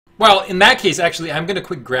Well, in that case, actually, I'm gonna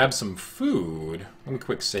quick grab some food. Let me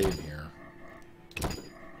quick save here.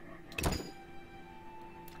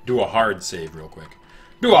 Do a hard save real quick.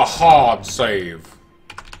 Do a hard save.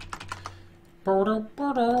 Let's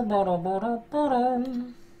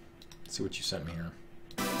see what you sent me here.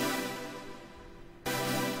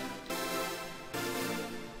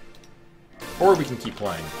 Or we can keep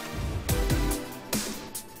playing.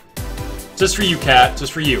 Just for you, Cat.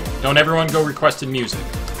 Just for you. Don't everyone go requesting music.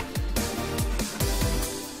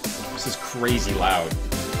 This is crazy loud.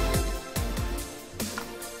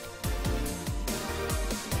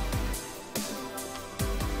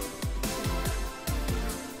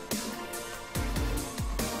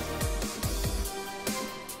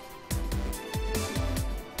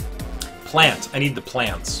 Plant. I need the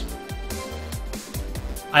plants.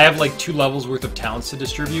 I have like 2 levels worth of talents to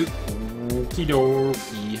distribute. Okie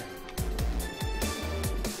dokie.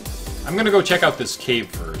 I'm gonna go check out this cave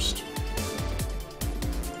first.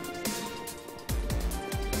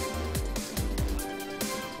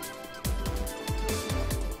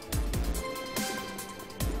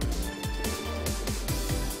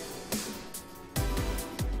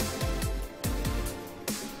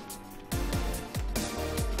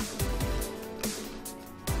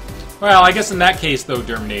 Well, I guess in that case, though,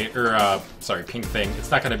 sorry, Pink Thing, it's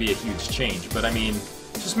not going to be a huge change. But, I mean,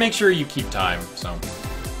 just make sure you keep time, so.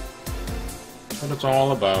 That's what it's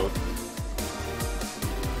all about.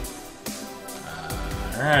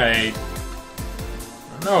 Alright.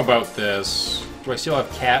 I don't know about this. Do I still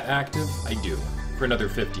have Cat active? I do. For another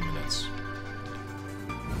 50 minutes.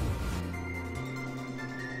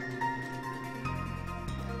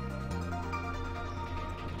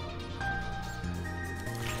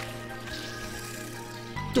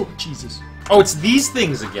 Oh, Jesus. Oh, it's these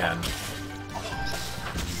things again.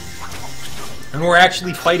 And we're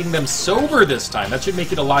actually fighting them sober this time. That should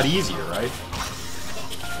make it a lot easier, right?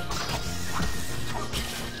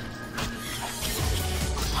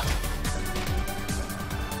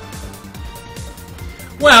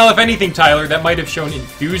 Well, if anything, Tyler, that might have shown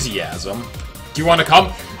enthusiasm. Do you want to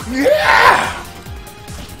come? Yeah!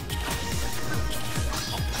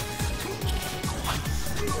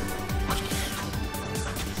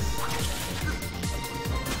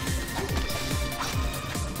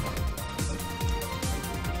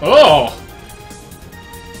 Oh!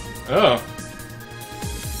 Oh.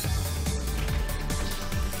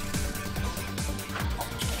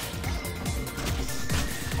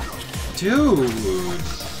 Dude.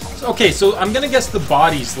 Okay, so I'm gonna guess the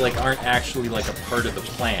bodies, like, aren't actually, like, a part of the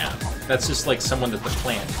plant. That's just, like, someone that the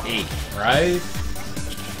plant ate, right?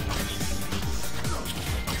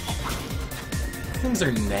 Things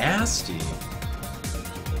are nasty.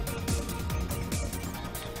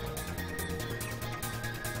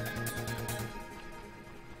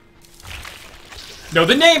 No,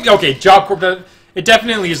 the name... Okay, Job Corp... It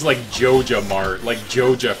definitely is like Joja Mart, like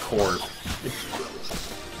Joja Corp.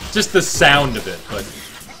 Just the sound of it, but...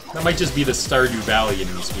 That might just be the Stardew Valley in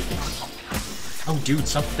me speaking. Oh, dude,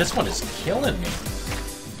 this one is killing me.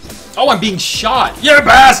 Oh, I'm being shot! You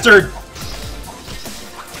bastard!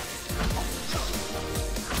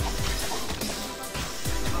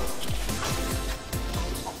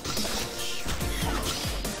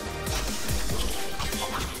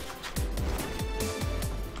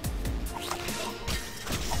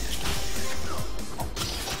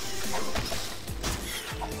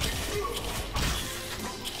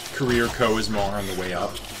 Career Co is more on the way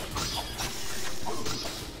up.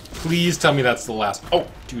 Please tell me that's the last. Oh,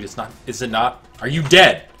 dude, it's not. Is it not? Are you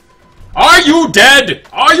dead? Are you dead?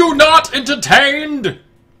 Are you not entertained?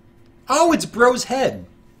 Oh, it's Bro's head.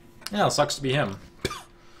 Yeah, it sucks to be him.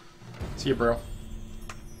 See you, bro.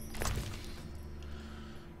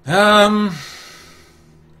 I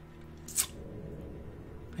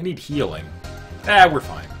need healing. We're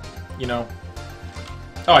fine. You know.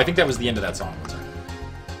 Oh, I think that was the end of that song.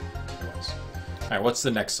 Alright, what's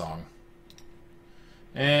the next song?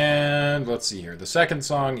 And let's see here. The second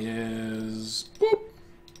song is... Boop!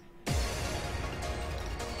 Here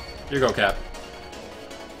you go, Cap.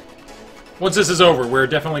 Once this is over, we're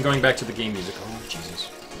definitely going back to the game music. Oh, Jesus.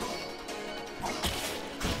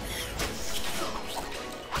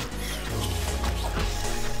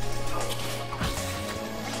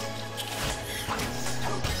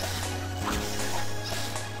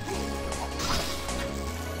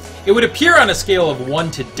 It would appear on a scale of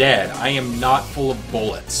 1 to dead, I am not full of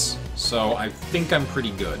bullets. So I think I'm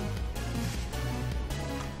pretty good.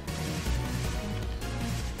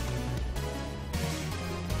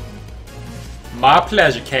 My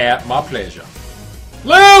pleasure, Cat. My pleasure.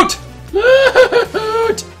 Loot!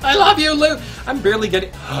 Loot! I love you, Loot! I'm barely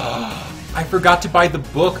getting... I forgot to buy the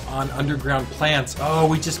book on underground plants. Oh,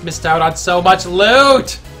 we just missed out on so much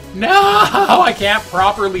loot! No! I can't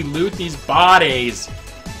properly loot these bodies.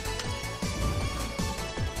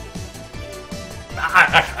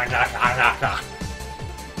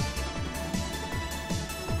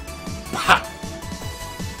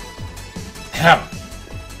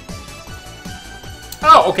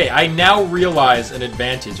 Oh, okay, I now realize an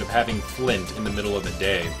advantage of having flint in the middle of the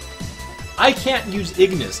day. I can't use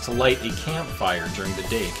Ignis to light a campfire during the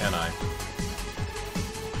day, can I?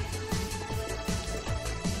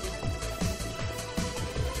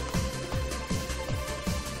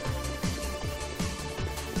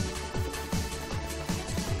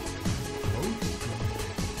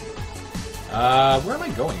 Where am I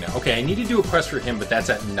going now? Okay, I need to do a quest for him, but that's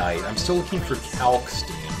at night. I'm still looking for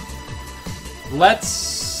Kalkstein.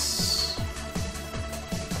 Let's...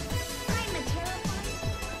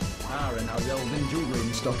 and how's elven jewelry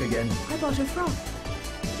in stock again? I bought a frog.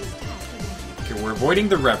 Okay, we're avoiding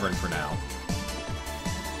the Reverend for now.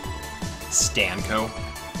 Stanco.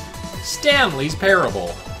 Stanley's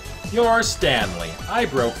Parable. You're Stanley. I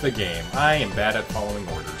broke the game. I am bad at following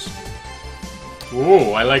orders.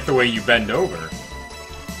 Ooh, I like the way you bend over.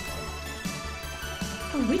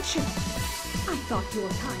 A witcher. I thought your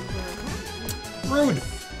time were Rude.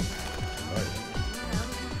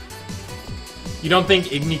 You don't think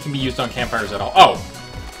Igni can be used on campfires at all? Oh!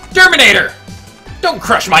 Terminator! Don't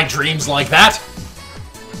crush my dreams like that!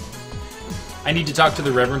 I need to talk to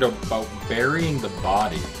the Reverend about burying the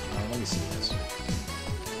body. Let me see this.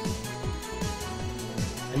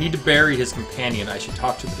 I need to bury his companion. I should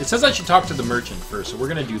talk to... It says I should talk to the merchant first, so we're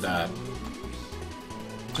gonna do that.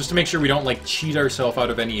 Just to make sure we don't, like, cheat ourselves out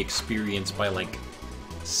of any experience by, like,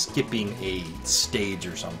 skipping a stage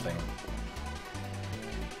or something.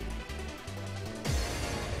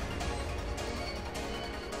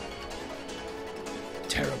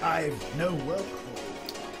 I've no work.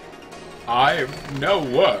 I've no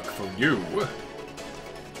work for you.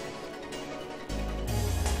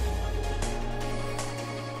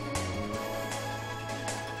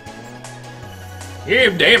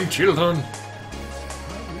 You damn children.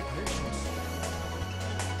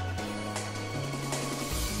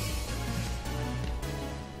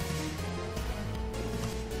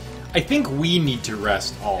 I think we need to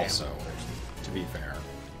rest also, to be fair.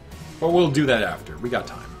 But we'll do that after. We got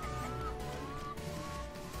time.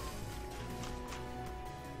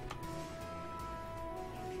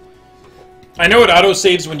 I know it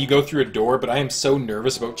auto-saves when you go through a door, but I am so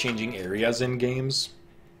nervous about changing areas in games.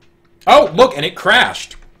 Oh, look, and it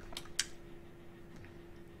crashed.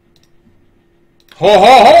 Ho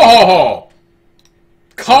ho ho ho ho!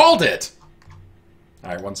 Called it!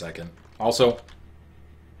 Alright, 1 second. Also...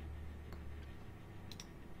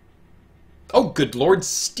 Oh, good lord,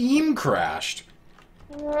 Steam crashed.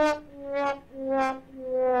 Alright,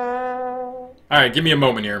 give me a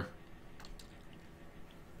moment here.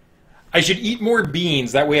 I should eat more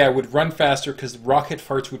beans, that way I would run faster because rocket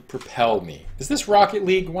farts would propel me. Is this Rocket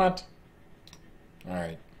League? What?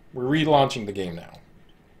 Alright, we're relaunching the game now.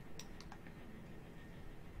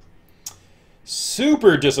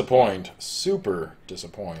 Super disappoint. Super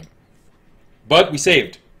disappoint. But we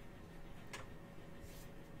saved.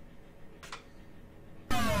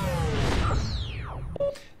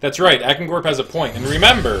 That's right, Akengorp has a point. And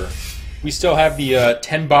remember, we still have the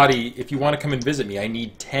 10 body. If you want to come and visit me, I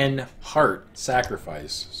need 10 heart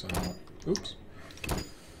sacrifice. So, oops.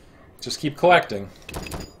 Just keep collecting.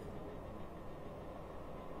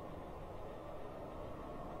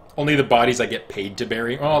 Only the bodies I get paid to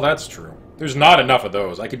bury. Oh, that's true. There's not enough of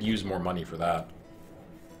those. I could use more money for that.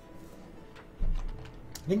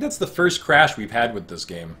 I think that's the first crash we've had with this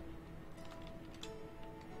game.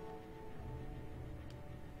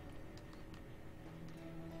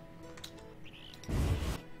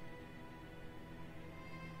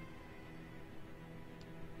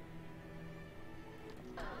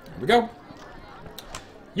 Here we go.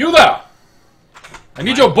 You there! I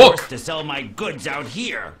need your book! To sell my goods out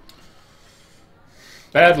here.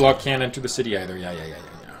 Bad luck, can't enter the city either. Yeah.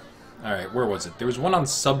 Alright, where was it? There was one on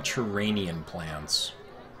subterranean plants.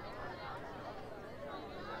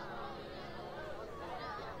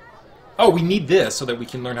 Oh, we need this so that we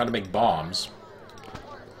can learn how to make bombs.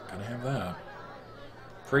 Gotta have that.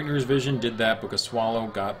 Praetor's Vision did that. Book of Swallow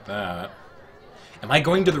got that. Am I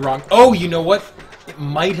going to the wrong... Oh, you know what? It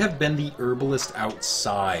might have been the herbalist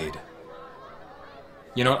outside.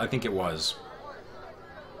 You know what? I think it was.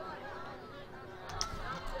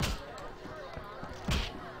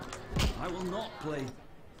 I will not play.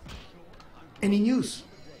 Any news?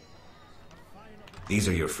 These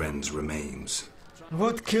are your friend's remains.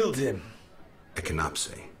 What killed him?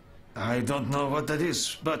 Echinopsis. I don't know what that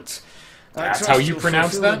is, but That's how you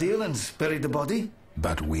pronounce fulfill that? the deal and bury the body.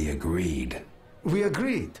 But we agreed. We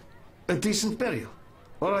agreed. A decent burial,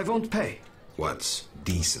 or I won't pay. What's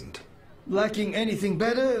decent? Lacking anything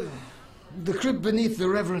better, the crypt beneath the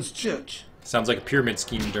Reverend's church. Sounds like a pyramid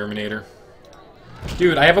scheme, Terminator.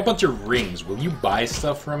 Dude, I have a bunch of rings. Will you buy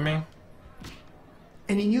stuff from me?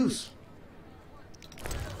 Any news?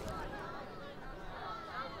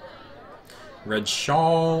 Red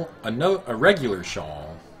shawl. A regular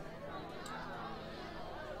shawl.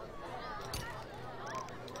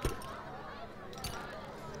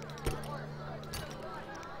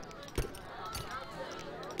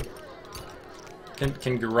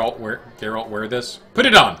 Can Geralt wear this? Put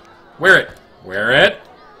it on! Wear it! Wear it!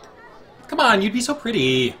 Come on, you'd be so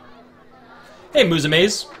pretty. Hey,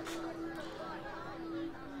 Musumes.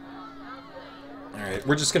 Alright,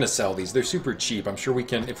 we're just gonna sell these. They're super cheap. I'm sure we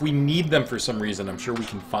can... If we need them for some reason, I'm sure we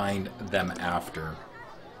can find them after.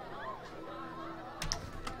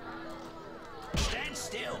 Stand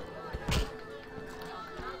still.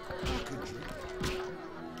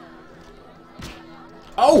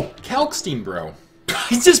 Oh! Kalkstein, bro.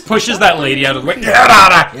 He just pushes that lady out of the way. Get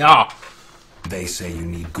out of here! They say you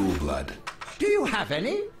need ghoul blood. Do you have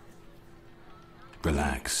any?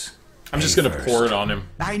 Relax. I'm just Pay gonna first. pour it on him.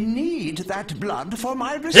 I need that blood for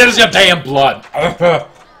my research. Here's your damn blood!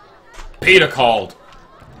 Peter called.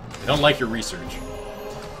 I don't like your research.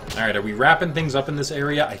 Alright, are we wrapping things up in this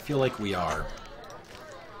area? I feel like we are.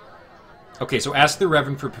 Okay, so ask the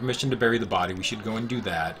Reverend for permission to bury the body. We should go and do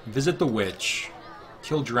that. Visit the witch.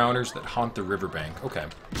 Kill drowners that haunt the riverbank. Okay.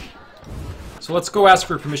 So let's go ask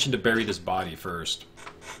for permission to bury this body first.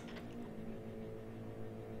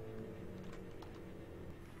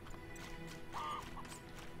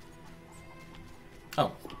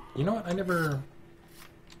 Oh, you know what? I never...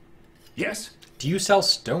 Yes? Do you sell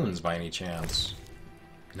stones by any chance?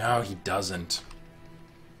 No, he doesn't.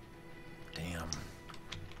 Damn.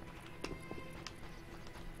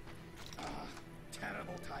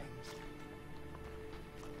 Terrible times.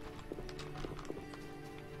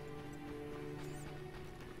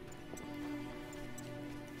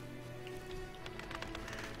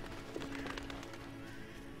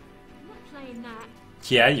 I'm not playing that.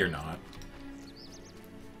 Yeah, you're not.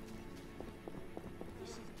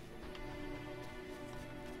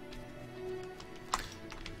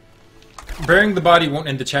 Burying the body won't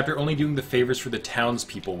end the chapter, only doing the favors for the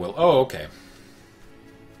townspeople will. Oh, okay.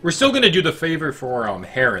 We're still gonna do the favor for,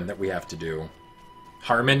 Heron that we have to do.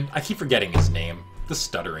 Harmon? I keep forgetting his name. The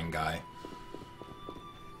stuttering guy.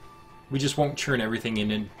 We just won't churn everything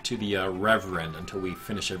into the, Reverend until we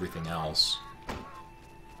finish everything else.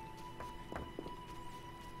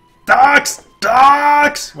 Ducks!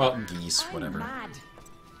 Ducks! Well, geese, whatever. Mad.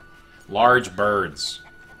 Large birds.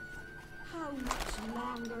 How much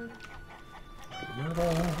longer?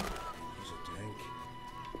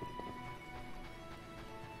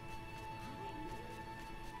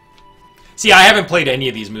 See, I haven't played any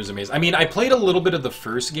of these Musumes. I mean, I played a little bit of the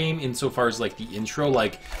first game insofar as, like, the intro.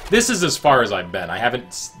 Like, this is as far as I've been. I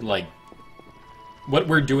haven't, like... What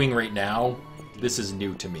we're doing right now, this is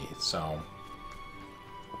new to me, so...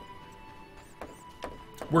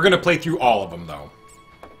 We're gonna play through all of them, though.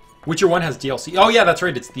 Witcher 1 has DLC. Oh, yeah, that's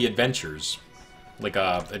right. It's the Adventures. Like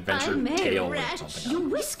a adventure tale or something. You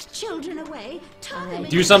whisk children away. Turn them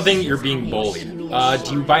Do into something, you're being zombies. bullied.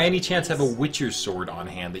 Do you by any chance have a Witcher's sword on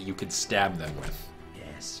hand that you could stab them with?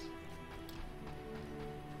 Yes.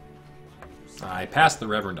 I passed the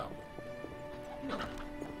Reverend up.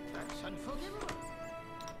 That's unforgivable.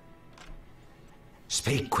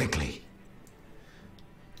 Speak quickly.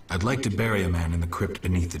 I'd like to bury a man in the crypt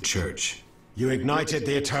beneath the church. You ignited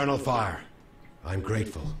the eternal fire. I'm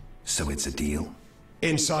grateful. So it's a deal?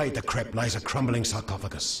 Inside the crypt lies a crumbling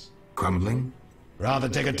sarcophagus. Crumbling? Rather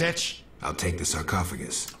dig a ditch? I'll take the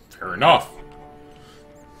sarcophagus. Fair enough.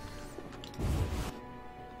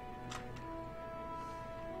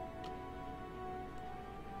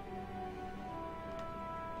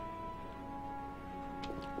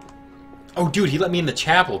 Oh, dude, he let me in the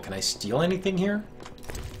chapel. Can I steal anything here?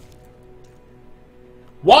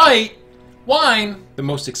 White wine! The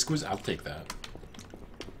most exquisite. I'll take that.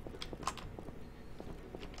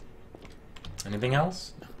 Anything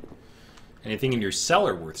else? Anything in your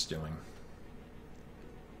cellar worth stealing?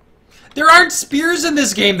 There aren't spears in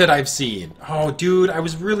this game that I've seen! Oh, dude, I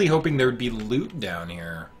was really hoping there would be loot down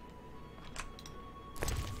here.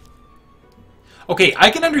 Okay,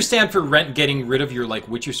 I can understand for Rent getting rid of your, like,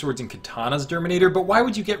 Witcher swords and katanas, Terminator, but why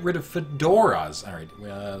would you get rid of fedoras?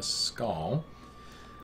 Alright, skull.